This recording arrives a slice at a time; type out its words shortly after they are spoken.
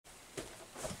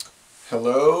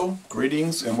Hello,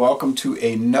 greetings, and welcome to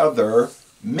another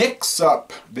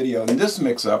mix-up video. And this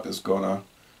mix-up is gonna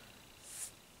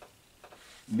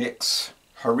mix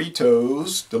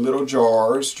Jarritos, the little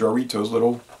jars, Jarritos,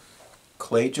 little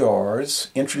clay jars,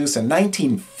 introduced in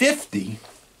 1950,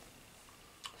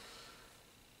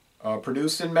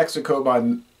 produced in Mexico by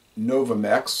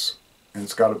Novamex, and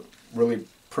it's got a really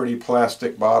pretty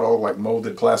plastic bottle, like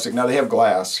molded plastic. Now they have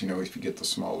glass, you know, if you get the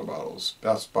smaller bottles.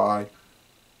 Best Buy.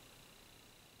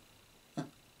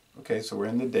 Okay, so we're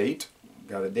in the date.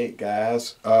 Got a date,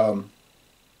 guys. I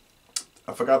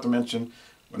forgot to mention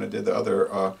when I did the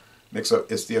other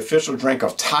mix-up, it's the official drink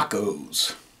of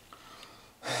tacos.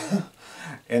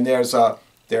 And there's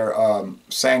their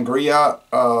sangria,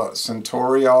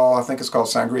 Centurial, I think it's called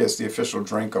sangria. It's the official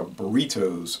drink of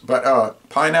burritos. But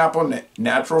pineapple,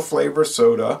 natural flavor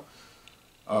soda,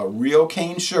 real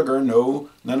cane sugar, none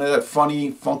of that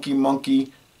funny, funky,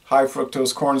 monkey, high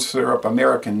fructose corn syrup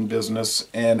American business,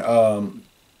 and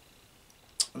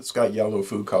it's got yellow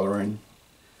food coloring,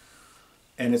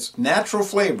 and it's natural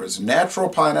flavors, natural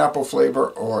pineapple flavor,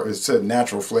 or it said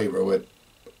natural flavor with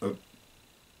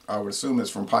I would assume it's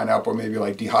from pineapple, maybe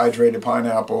like dehydrated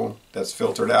pineapple that's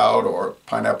filtered out, or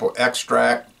pineapple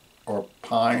extract, or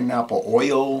pineapple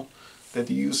oil that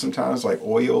they use sometimes, like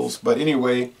oils. But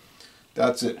anyway,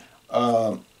 that's it.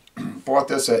 Bought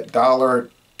this at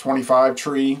 $1.25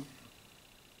 Tree,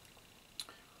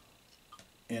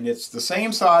 and it's the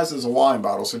same size as a wine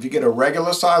bottle. So if you get a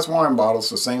regular size wine bottle, it's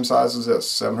the same size as this,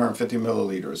 750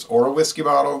 milliliters, or a whiskey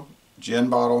bottle, gin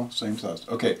bottle, same size.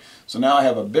 Okay, so now I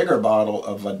have a bigger bottle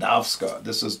of Vodoffska.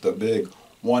 This is the big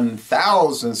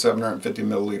 1,750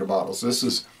 milliliter bottles. This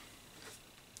is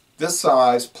this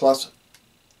size plus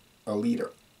a liter.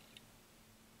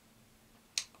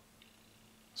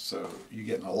 So you're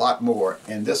getting a lot more,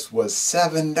 and this was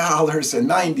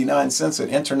 $7.99 at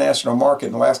International Market.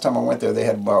 And the last time I went there, they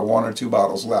had about 1 or 2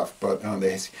 bottles left. But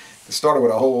they started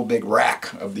with a whole big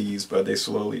rack of these, but they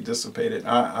slowly dissipated.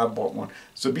 I bought one.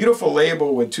 It's a beautiful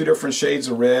label with 2 different shades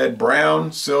of red,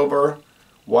 brown, silver,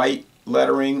 white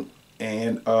lettering,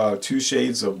 and 2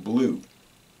 shades of blue.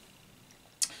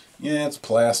 Yeah, it's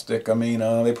plastic. I mean,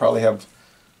 they probably have.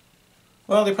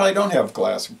 Well, they probably don't have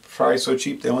glass. Probably so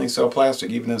cheap they only sell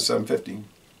plastic, even in 750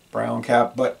 brown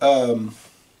cap. But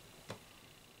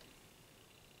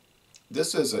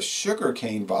this is a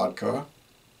sugarcane vodka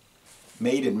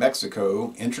made in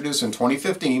Mexico, introduced in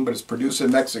 2015, but it's produced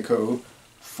in Mexico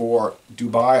for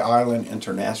Dubai Island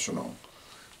International.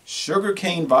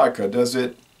 Sugarcane vodka,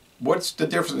 what's the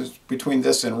difference between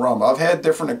this and rum? I've had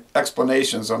different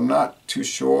explanations. I'm not too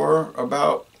sure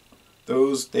about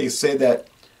those. They say that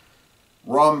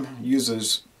rum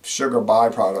uses sugar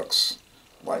byproducts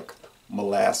like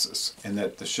molasses, and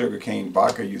that the sugarcane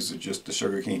vodka uses just the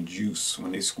sugarcane juice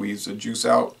when they squeeze the juice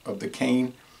out of the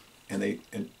cane, and they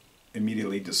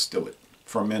immediately distill it,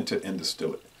 ferment it, and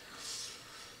distill it.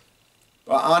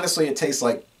 But honestly, it tastes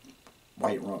like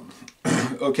white rum.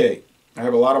 Okay, I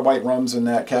have a lot of white rums in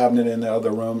that cabinet in the other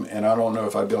room, and I don't know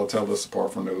if I'd be able to tell this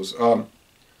apart from those.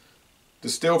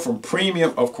 Distilled from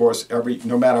premium, of course,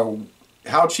 no matter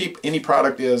how cheap any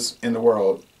product is in the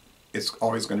world, it's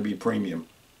always going to be premium.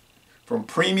 From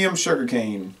premium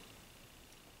sugarcane,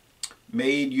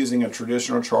 made using a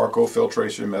traditional charcoal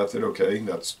filtration method. Okay,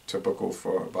 that's typical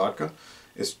for vodka.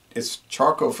 It's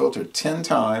charcoal filtered 10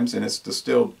 times, and it's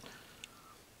distilled,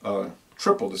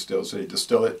 triple distilled. So you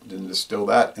distill it, then distill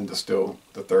that, and distill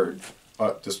the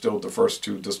the first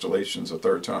 2 distillations a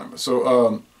third time.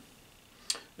 So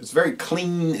it's very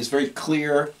clean. It's very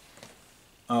clear.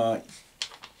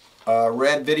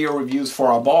 Read video reviews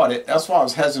before I bought it. That's why I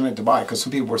was hesitant to buy it, because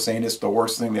some people were saying it's the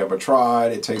worst thing they ever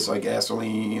tried. It tastes like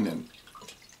gasoline and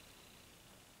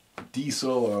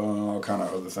diesel, all kind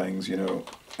of other things, you know.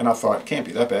 And I thought, it can't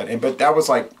be that bad. But that was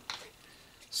like,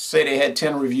 say they had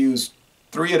 10 reviews,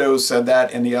 3 of those said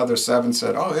that, and the other 7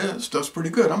 said, oh yeah, this stuff's pretty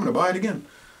good, I'm going to buy it again.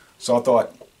 So I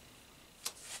thought,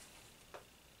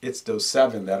 it's those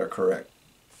 7 that are correct.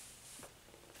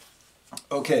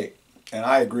 Okay. And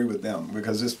I agree with them,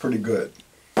 because it's pretty good.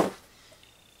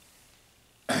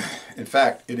 In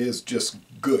fact, it is just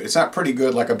good. It's not pretty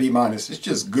good like a B-. It's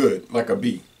just good like a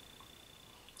B.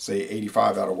 Say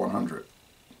 85 out of 100.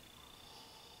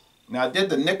 Now I did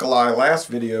the Nikolai last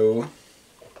video.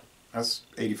 That's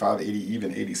 85, 80,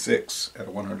 even 86 out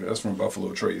of 100. That's from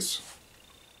Buffalo Trace.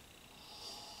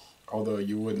 Although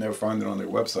you would never find it on their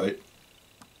website.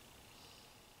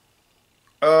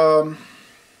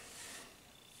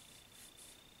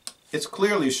 It's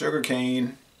clearly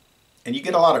sugarcane, and you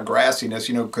get a lot of grassiness,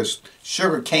 you know, because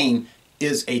sugarcane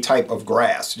is a type of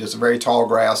grass. It's a very tall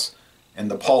grass,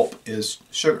 and the pulp is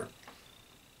sugar.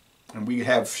 And we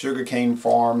have sugarcane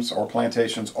farms or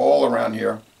plantations all around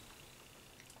here,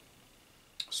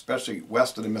 especially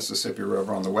west of the Mississippi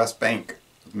River, on the west bank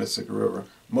of the Mississippi River.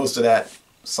 Most of that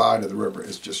side of the river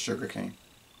is just sugarcane,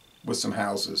 with some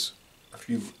houses, a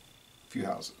few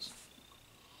houses.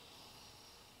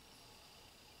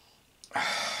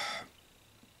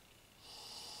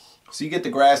 So you get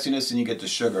the grassiness and you get the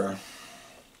sugar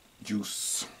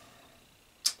juice.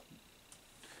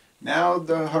 Now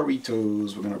the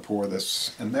Jarritos, we're going to pour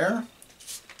this in there.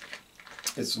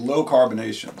 It's low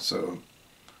carbonation, so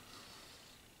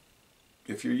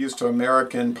if you're used to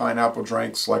American pineapple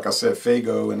drinks, like I said,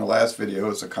 Faygo in the last video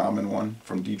is a common one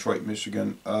from Detroit,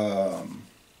 Michigan.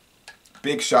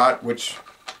 Big Shot, which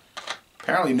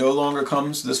apparently no longer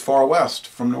comes this far west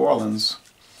from New Orleans.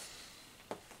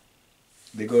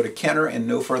 They go to Kenner and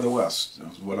no further west,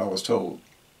 is what I was told.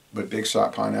 But Big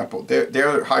Shot pineapple,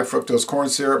 they're high fructose corn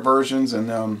syrup versions,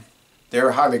 and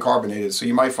they're highly carbonated, so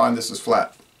you might find this is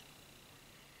flat.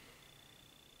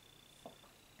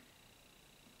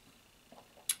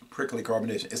 Prickly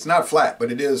carbonation. It's not flat,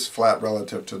 but it is flat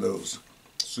relative to those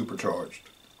supercharged.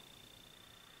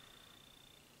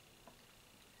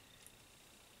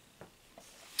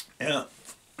 Yeah.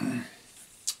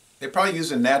 They're probably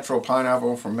using natural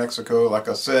pineapple from Mexico, like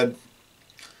I said.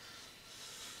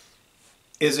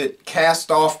 Is it cast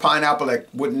off pineapple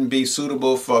that wouldn't be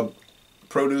suitable for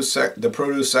the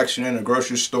produce section in a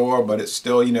grocery store, but it's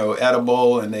still, you know,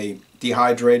 edible, and they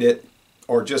dehydrate it,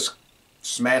 or just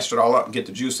smash it all up and get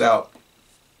the juice out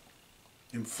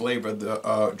and flavor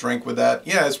the drink with that?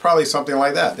 Yeah, it's probably something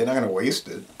like that. They're not going to waste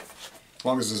it, as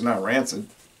long as it's not rancid.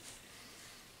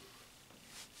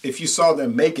 If you saw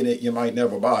them making it, you might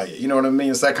never buy it. You know what I mean?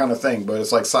 It's that kind of thing, but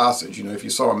it's like sausage. You know, if you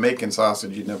saw them making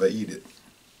sausage, you'd never eat it.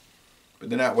 But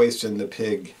they're not wasting the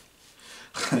pig.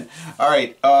 All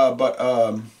right,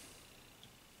 yeah,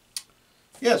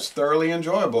 it's thoroughly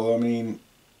enjoyable. I mean,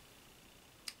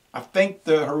 I think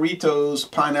the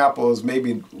Jarritos pineapple is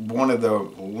maybe one of the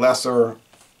lesser,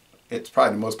 it's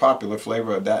probably the most popular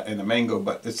flavor of that and the mango,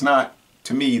 but it's not,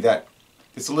 to me, that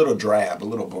it's a little drab, a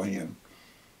little bland.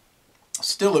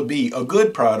 Still a B, a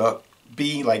good product,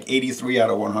 B like 83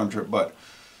 out of 100, but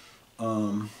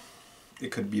it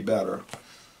could be better.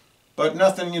 But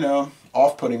nothing, you know,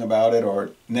 off-putting about it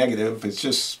or negative. It's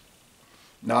just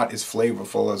not as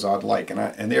flavorful as I'd like.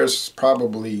 And there's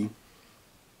probably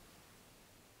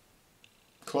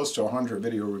close to 100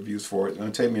 video reviews for it. It's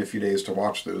going to take me a few days to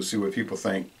watch those, see what people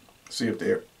think, see if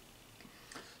they're...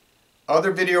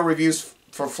 Other video reviews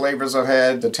for flavors I've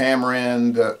had, the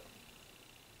tamarind, the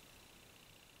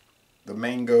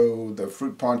mango, the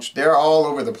fruit punch, they're all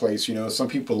over the place, you know. Some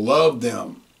people love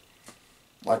them,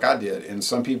 like I did, and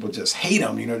some people just hate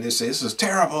them, you know. They say, this is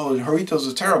terrible, Jarritos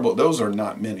is terrible. Those are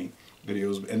not many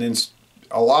videos. And then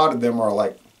a lot of them are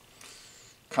like,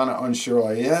 kind of unsure,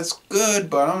 like, yeah, it's good,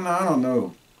 but I don't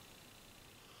know.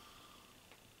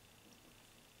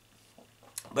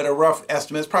 But a rough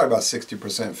estimate is probably about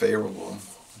 60% favorable.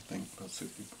 I think about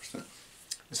 60%.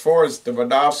 As far as the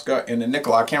Vodoffska and the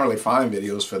nickel, I can't really find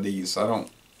videos for these. I don't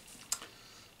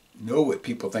know what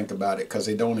people think about it because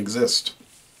they don't exist.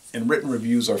 And written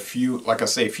reviews are few, like I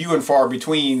say, few and far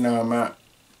between.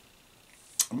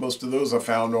 Most of those are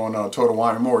found on Total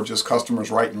Wine and More, just customers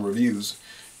writing reviews.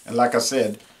 And like I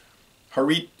said,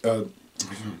 the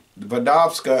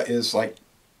Vodoffska is like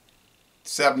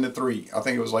 7 to 3. I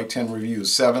think it was like 10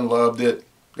 reviews. 7 loved it.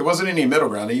 There wasn't any middle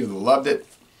ground. They either loved it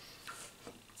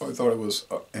or they thought it was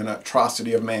an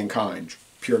atrocity of mankind,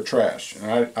 pure trash.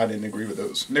 And I didn't agree with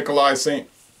those. Nikolai Saint,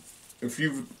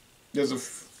 there's a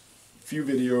few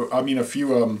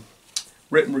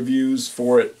written reviews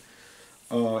for it,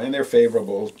 and they're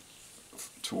favorable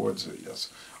towards it. Yes.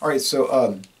 All right.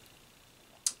 So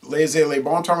laissez-les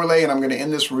bon temps relais, and I'm going to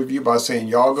end this review by saying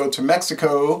y'all go to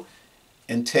Mexico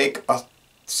and take a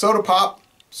soda pop,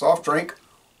 soft drink,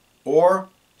 or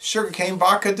sugarcane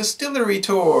vodka distillery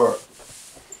tour.